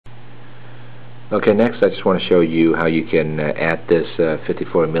Okay, next I just want to show you how you can add this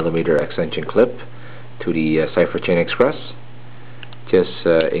 54mm extension clip to the CipherChain Express. Just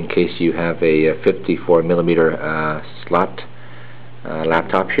in case you have a 54mm slot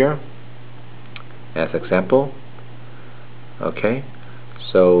laptop here as example. Okay,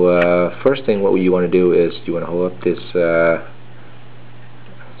 so first thing what you want to do is you want to hold up this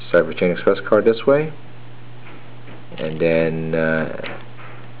CipherChain ExpressCard this way, and then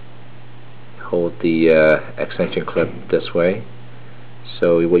hold the extension clip this way.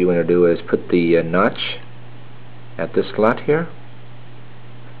 So what you want to do is put the notch at this slot here,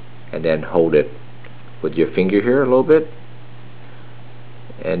 and then hold it with your finger here a little bit,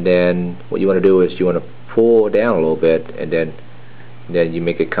 and then what you want to do is you want to pull down a little bit, and then you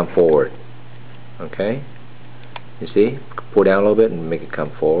make it come forward. Okay, you see, pull down a little bit and make it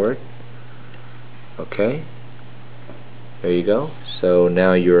come forward. Okay, there you go. So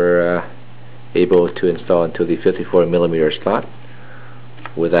now you're able to install into the 54mm slot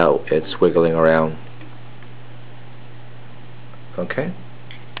without it swiggling around. Okay.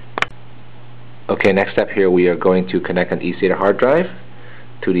 Okay, next step here, we are going to connect an eSATA hard drive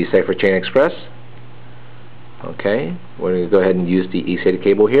to the CipherChain Express. Okay, we're going to go ahead and use the eSATA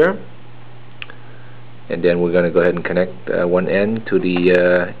cable here, and then we're going to go ahead and connect one end to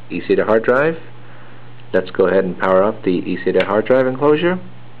the eSATA hard drive. Let's go ahead and power up the eSATA hard drive enclosure.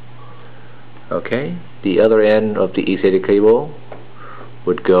 Okay, the other end of the eSATA cable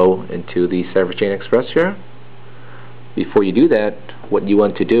would go into the CipherChain Express here. Before you do that, what you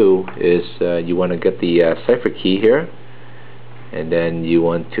want to do is you want to get the cipher key here, and then you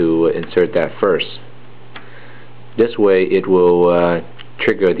want to insert that first. This way it will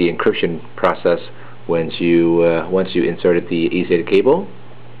trigger the encryption process once you inserted the eSATA cable.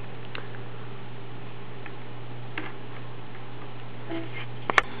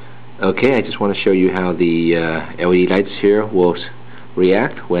 Okay, I just want to show you how the LED lights here will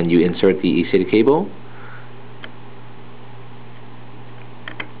react when you insert the eSATA cable.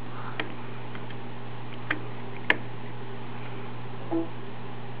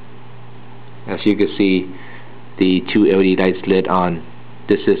 As you can see, the two LED lights lit on.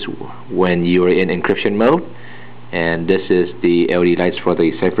 This is when you are in encryption mode, and this is the LED lights for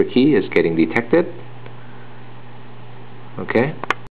the cipher key is getting detected. Okay.